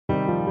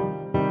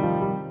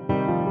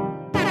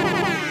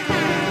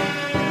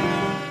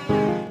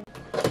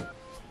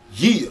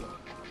Yeah,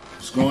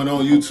 what's going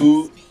on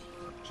YouTube?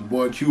 It's your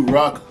boy Q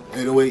Rock,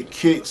 808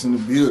 Kicks in the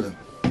building.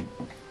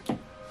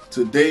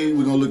 Today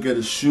we're gonna look at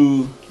a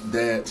shoe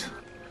that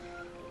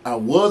I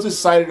was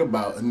excited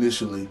about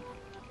initially.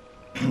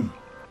 I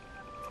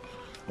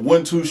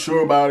wasn't too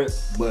sure about it,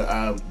 but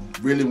I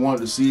really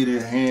wanted to see it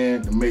in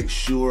hand to make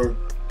sure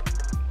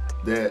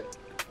that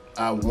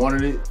I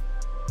wanted it.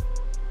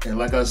 And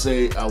like I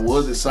say, I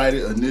was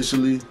excited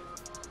initially,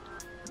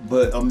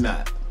 but I'm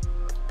not.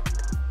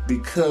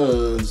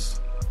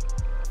 Because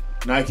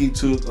Nike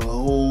took a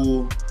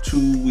whole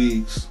 2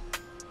 weeks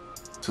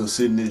to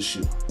send this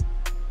shoe.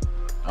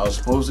 I was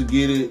supposed to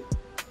get it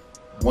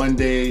one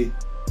day,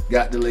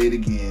 got delayed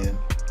again.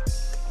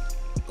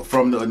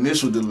 From the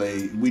initial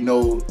delay, we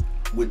know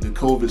with the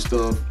COVID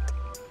stuff,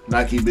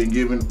 Nike been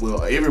giving,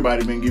 well,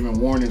 everybody been giving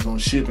warnings on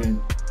shipping.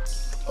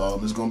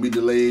 It's gonna be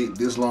delayed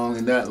this long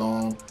and that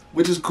long,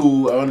 which is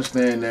cool. I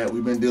understand that.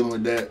 We've been dealing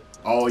with that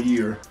all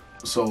year.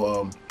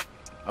 So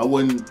I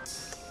wasn't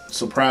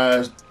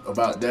surprised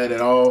about that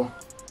at all,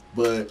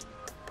 but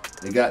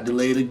it got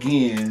delayed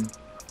again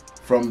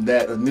from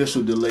that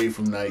initial delay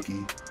from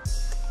Nike.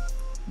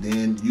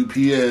 Then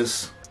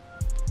UPS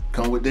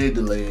come with their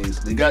delays.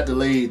 They got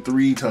delayed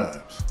 3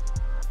 times,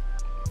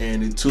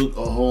 and it took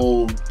a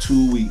whole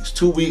 2 weeks.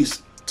 2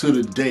 weeks to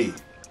the day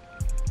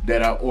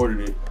that I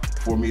ordered it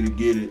for me to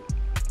get it,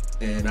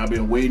 and I've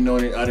been waiting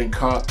on it. I done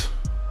copped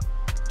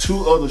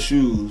 2 other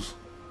shoes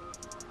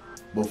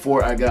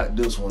before I got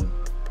this one.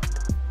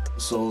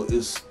 So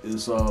it's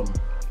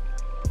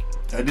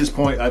at this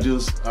point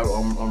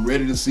I'm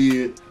ready to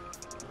see it.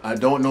 I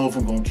don't know if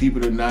I'm gonna keep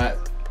it or not.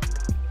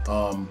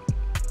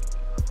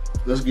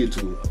 Let's get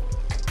to it.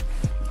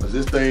 Cause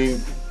this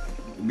thing,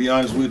 to be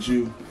honest with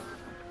you,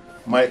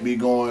 might be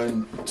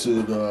going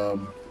to the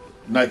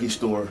Nike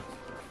store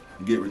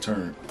to get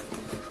returned.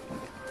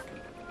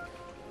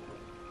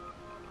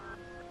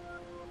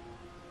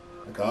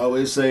 Like I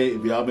always say,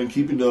 if y'all been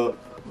keeping up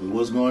with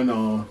what's going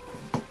on,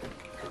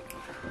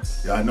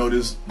 y'all know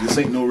this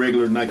ain't no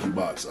regular Nike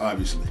box,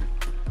 obviously,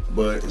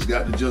 but it's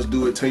got the Just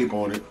Do It tape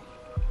on it.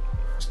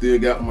 Still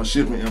got my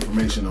shipping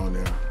information on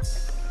there,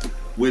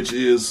 which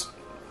is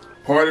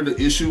part of the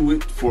issue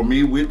for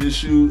me with this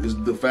shoe, is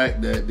the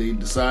fact that they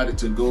decided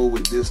to go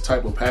with this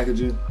type of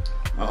packaging.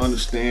 I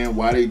understand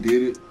why they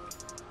did it.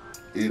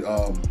 It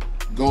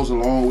goes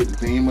along with the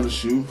theme of the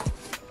shoe.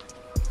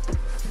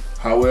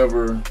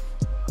 However,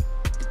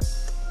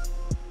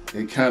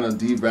 it kind of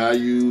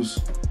devalues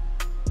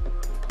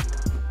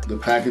the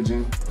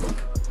packaging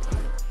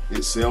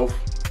itself.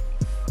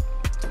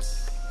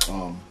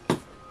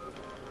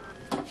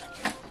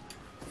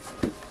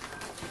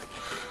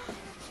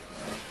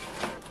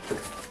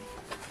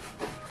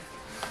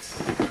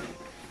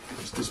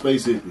 It's the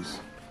Space Hippies.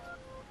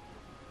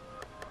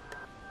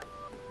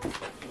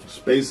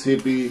 Space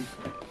Hippie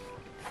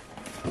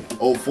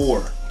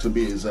 04 to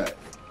be exact.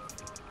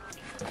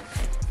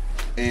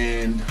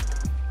 And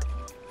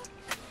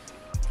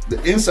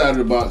the inside of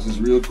the box is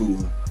real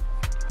cool.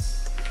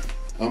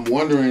 I'm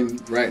wondering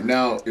right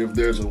now if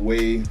there's a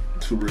way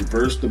to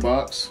reverse the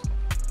box,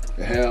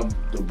 to have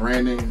the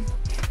branding,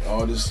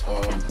 all this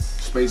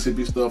Space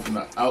Hippie stuff on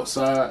the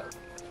outside,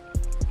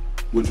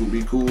 which would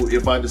be cool.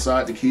 If I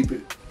decide to keep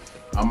it,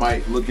 I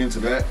might look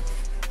into that.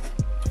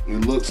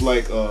 It looks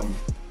like,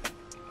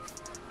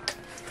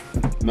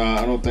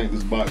 nah, I don't think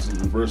this box is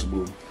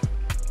reversible,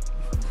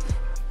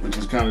 which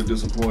is kind of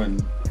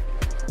disappointing.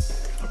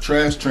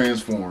 Trash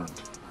transformed.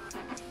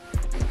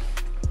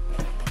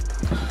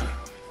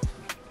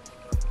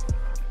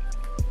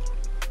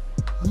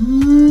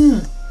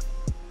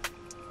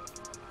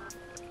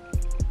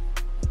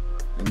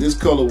 In this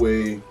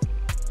colorway,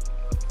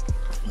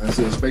 I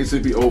said Space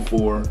Hippie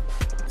 04,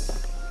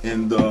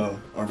 in the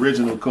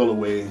original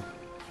colorway,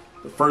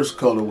 the first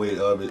colorway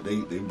of it,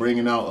 they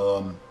bringing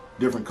out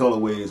different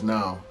colorways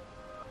now.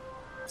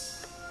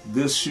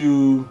 This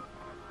shoe,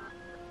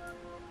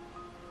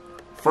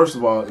 first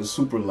of all, is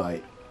super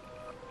light,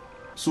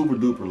 super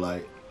duper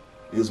light.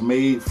 It's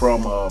made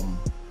from,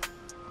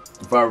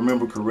 if I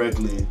remember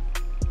correctly,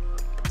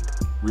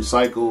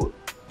 recycled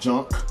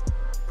junk,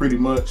 pretty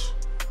much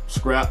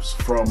scraps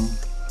from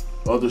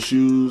other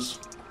shoes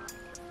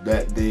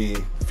that they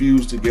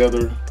fuse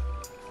together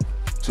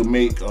to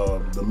make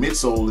the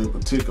midsole in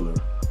particular.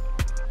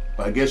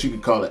 I guess you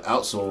could call it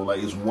outsole,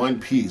 like it's one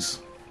piece.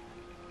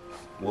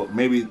 Well,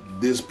 maybe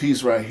this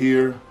piece right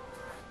here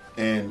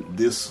and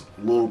this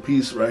little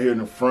piece right here in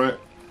the front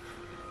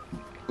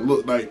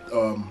looked like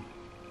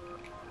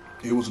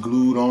it was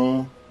glued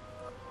on,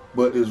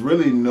 but there's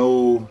really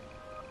no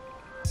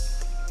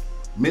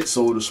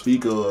midsole to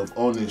speak of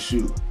on this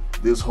shoe.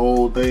 This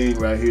whole thing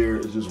right here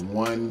is just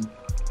one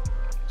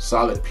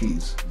solid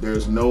piece.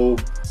 There's no,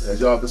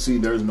 as y'all can see,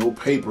 there's no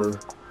paper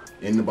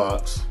in the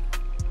box.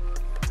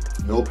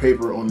 No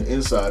paper on the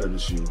inside of the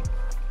shoe.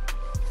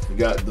 We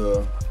got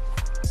the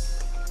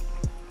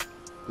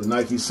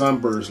Nike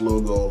Sunburst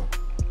logo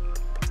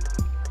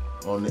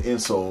on the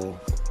insole.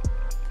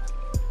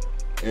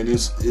 And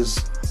it's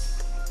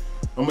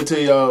I'm gonna tell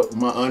y'all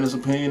my honest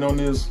opinion on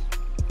this.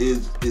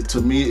 it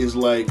to me is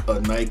like a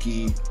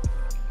Nike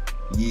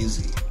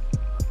Yeezy.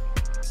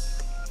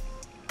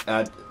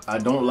 I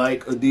don't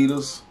like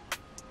Adidas.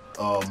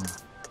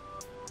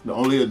 The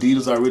only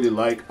Adidas I really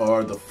like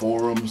are the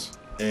Forums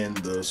and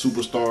the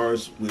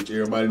Superstars, which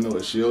everybody knows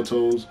as shell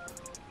toes.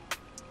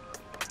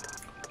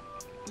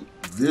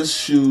 This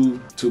shoe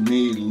to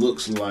me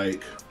looks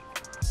like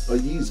a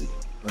Yeezy,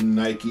 a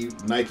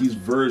Nike's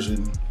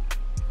version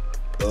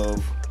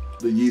of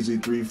the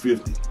Yeezy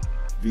 350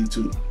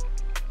 V2.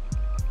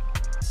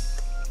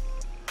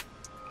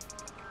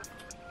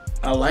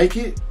 I like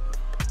it,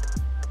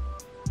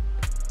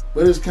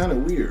 but it's kind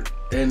of weird.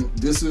 And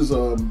this is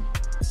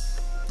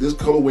this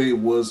colorway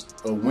was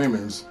a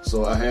women's,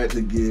 so I had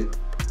to get,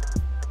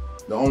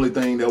 the only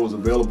thing that was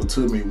available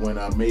to me when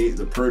I made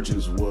the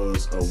purchase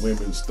was a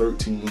women's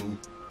 13,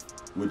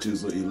 which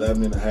is an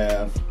 11 and a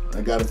half.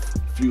 I got a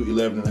few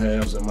 11 and a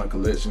halves in my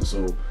collection,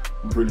 so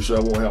I'm pretty sure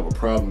I won't have a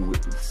problem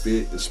with the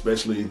fit,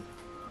 especially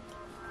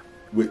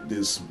with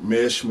this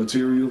mesh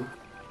material.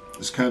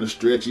 It's kind of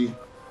stretchy.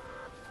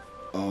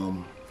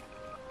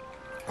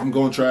 I'm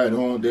gonna try it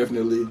on,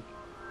 definitely,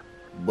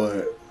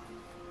 but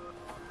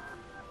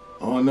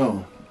I don't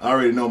know. I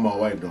already know my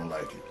wife don't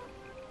like it.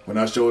 When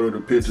I showed her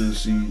the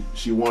pictures,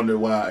 she wondered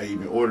why I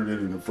even ordered it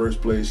in the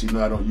first place. She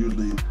know I don't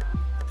usually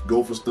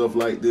go for stuff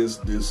like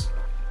this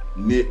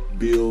knit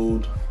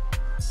build,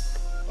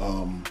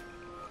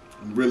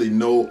 really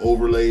no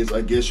overlays.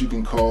 I guess you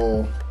can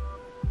call,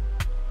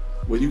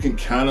 well, you can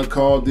kind of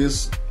call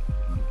this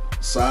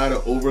side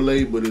an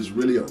overlay, but it's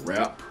really a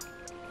wrap.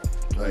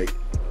 Like,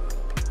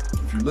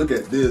 if you look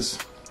at this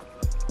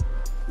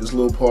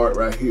little part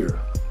right here,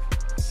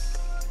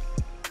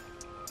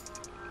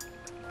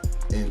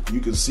 and you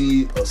can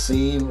see a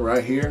seam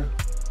right here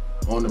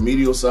on the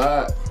medial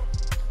side,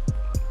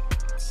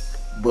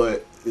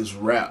 but it's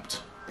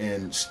wrapped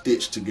and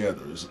stitched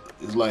together.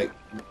 It's like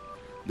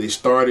they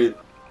started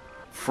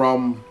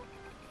from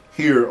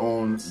here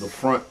on the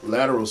front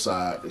lateral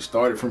side. They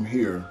started from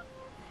here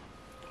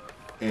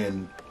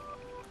and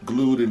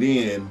glued it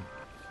in,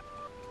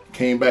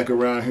 came back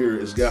around here.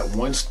 It's got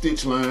one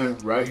stitch line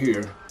right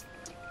here,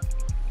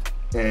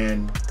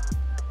 and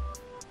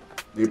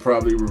they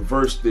probably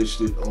reverse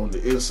stitched it on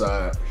the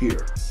inside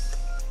here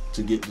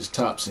to get this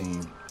top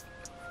seam.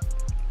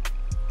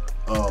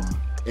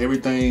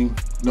 Everything,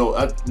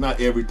 no, not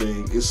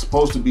everything. It's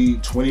supposed to be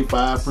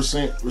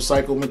 25%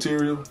 recycled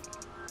material,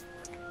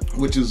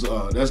 which is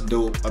that's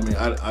dope. I mean,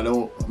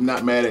 I'm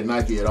not mad at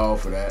Nike at all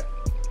for that.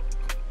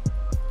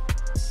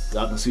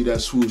 Y'all can see that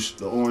swoosh,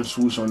 the orange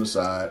swoosh on the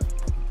side.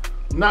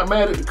 I'm not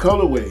mad at the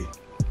colorway.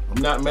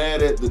 I'm not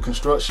mad at the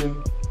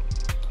construction.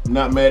 I'm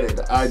not mad at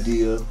the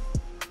idea.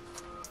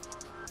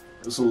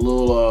 It's a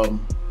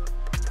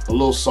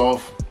little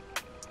soft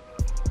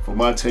for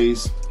my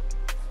taste.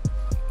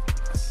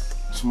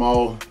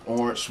 Small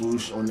orange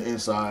swoosh on the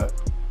inside.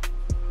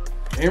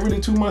 Ain't really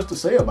too much to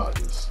say about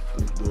this.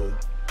 The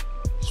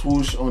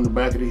swoosh on the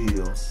back of the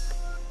heel.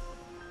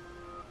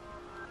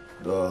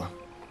 The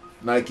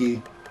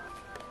Nike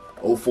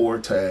 04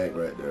 tag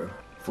right there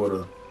for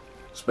the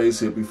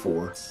Space Hippie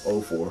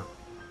 04.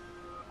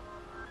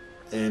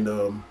 And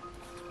I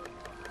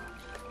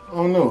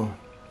don't know.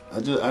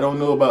 I don't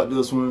know about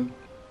this one.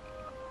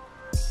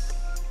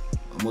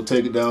 I'm gonna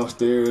take it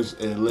downstairs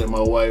and let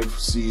my wife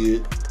see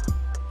it.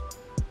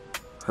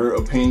 Her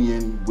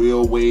opinion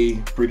will weigh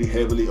pretty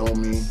heavily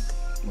on me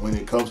when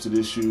it comes to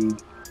this shoe.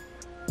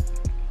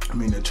 I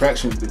mean, the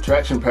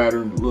traction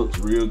pattern looks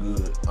real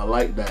good. I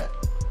like that.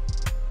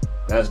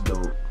 That's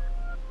dope.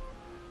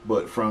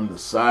 But from the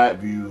side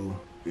view,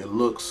 it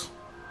looks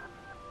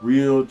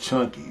real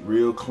chunky,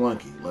 real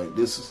clunky. Like,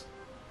 this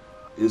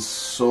is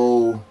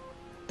so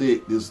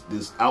thick. This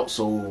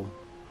outsole,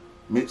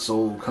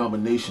 midsole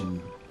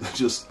combination,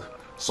 just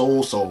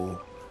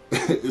sole.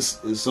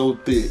 it's so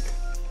thick.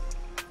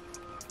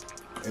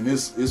 And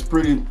it's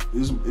pretty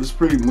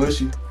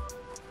mushy.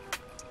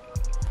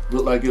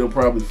 Look like it'll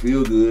probably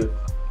feel good.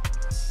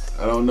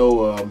 I don't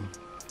know.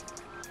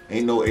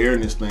 Ain't no air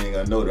in this thing.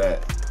 I know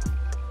that.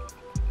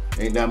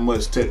 Ain't that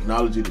much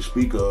technology to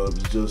speak of.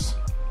 It's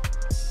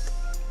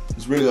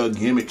really a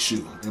gimmick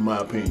shoe, in my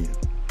opinion.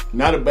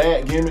 Not a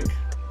bad gimmick,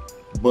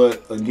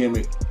 but a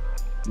gimmick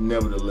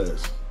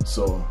nevertheless.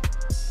 So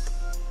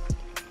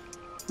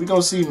we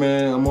gonna see,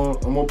 man. I'm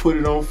gonna put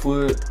it on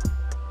foot.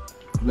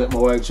 Let my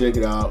wife check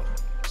it out.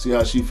 See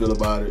how she feel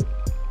about it.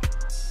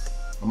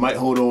 I might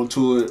hold on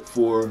to it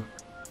for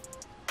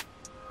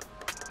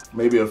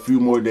maybe a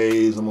few more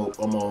days. I'm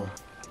gonna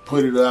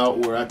put it out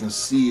where I can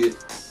see it.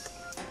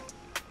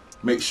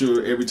 Make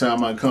sure every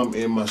time I come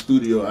in my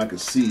studio, I can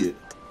see it.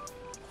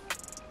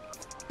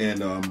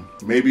 And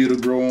maybe it'll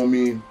grow on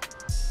me.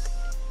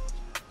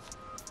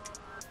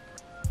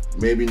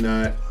 Maybe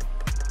not.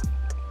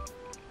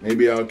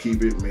 Maybe I'll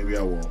keep it. Maybe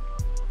I won't.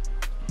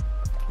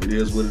 It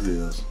is what it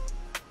is.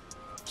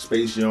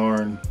 Space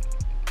yarn,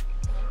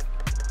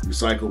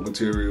 recycled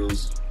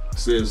materials. It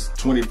says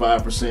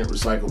 25%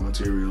 recycled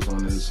materials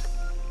on this.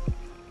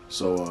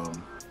 So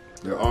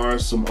there are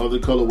some other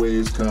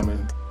colorways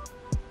coming.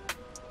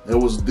 There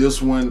was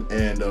this one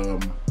and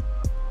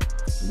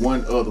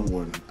one other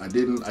one.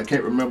 I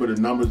can't remember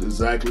the numbers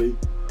exactly.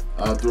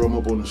 I'll throw them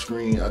up on the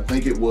screen. I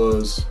think it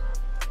was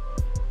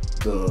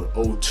the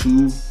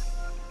 02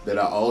 that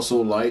I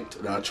also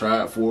liked, that I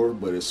tried for,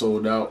 but it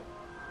sold out.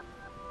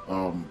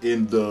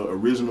 In the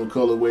original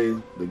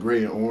colorway, the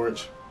gray and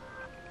orange.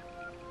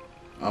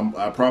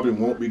 I probably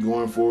won't be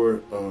going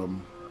for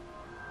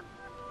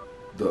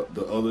the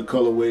other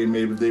colorway.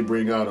 Maybe if they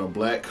bring out a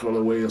black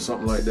colorway or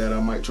something like that, I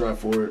might try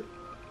for it,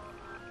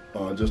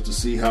 just to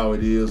see how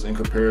it is in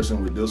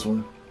comparison with this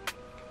one.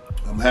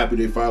 I'm happy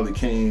they finally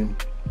came.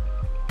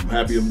 I'm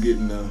happy I'm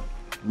getting to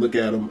look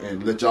at them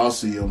and let y'all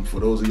see them. For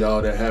those of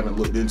y'all that haven't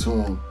looked into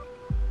them,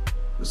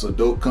 it's a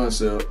dope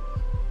concept.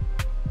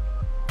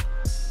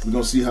 We're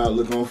gonna see how it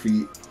look on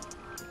feet,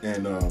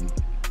 and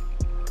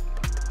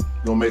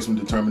gonna make some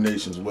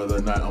determinations whether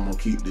or not I'm gonna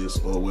keep this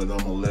or whether I'm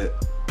gonna let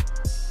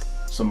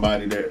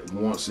somebody that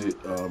wants it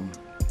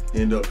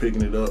end up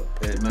picking it up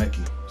at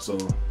Nike. So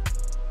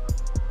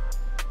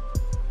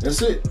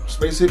that's it.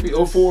 Space Hippie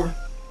 04.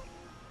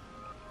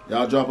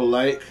 Y'all drop a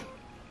like,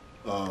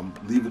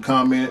 leave a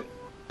comment.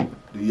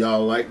 Do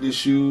y'all like this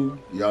shoe?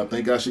 Y'all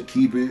think I should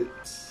keep it?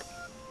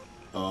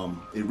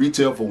 It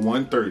retailed for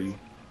 $130.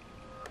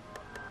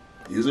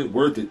 Is it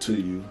worth it to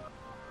you?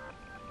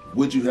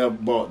 Would you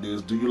have bought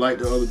this? Do you like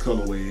the other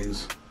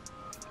colorways?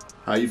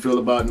 How you feel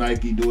about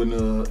Nike doing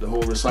the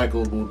whole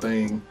recyclable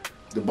thing,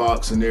 the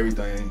box and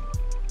everything?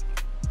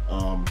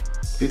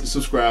 Hit the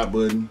subscribe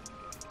button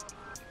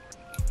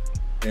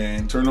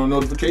and turn on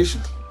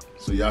notifications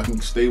so y'all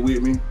can stay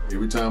with me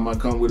every time I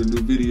come with a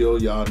new video.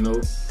 Y'all know,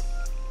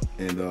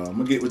 and I'm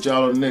gonna get with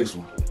y'all on the next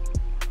one.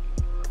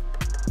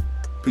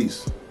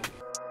 Peace.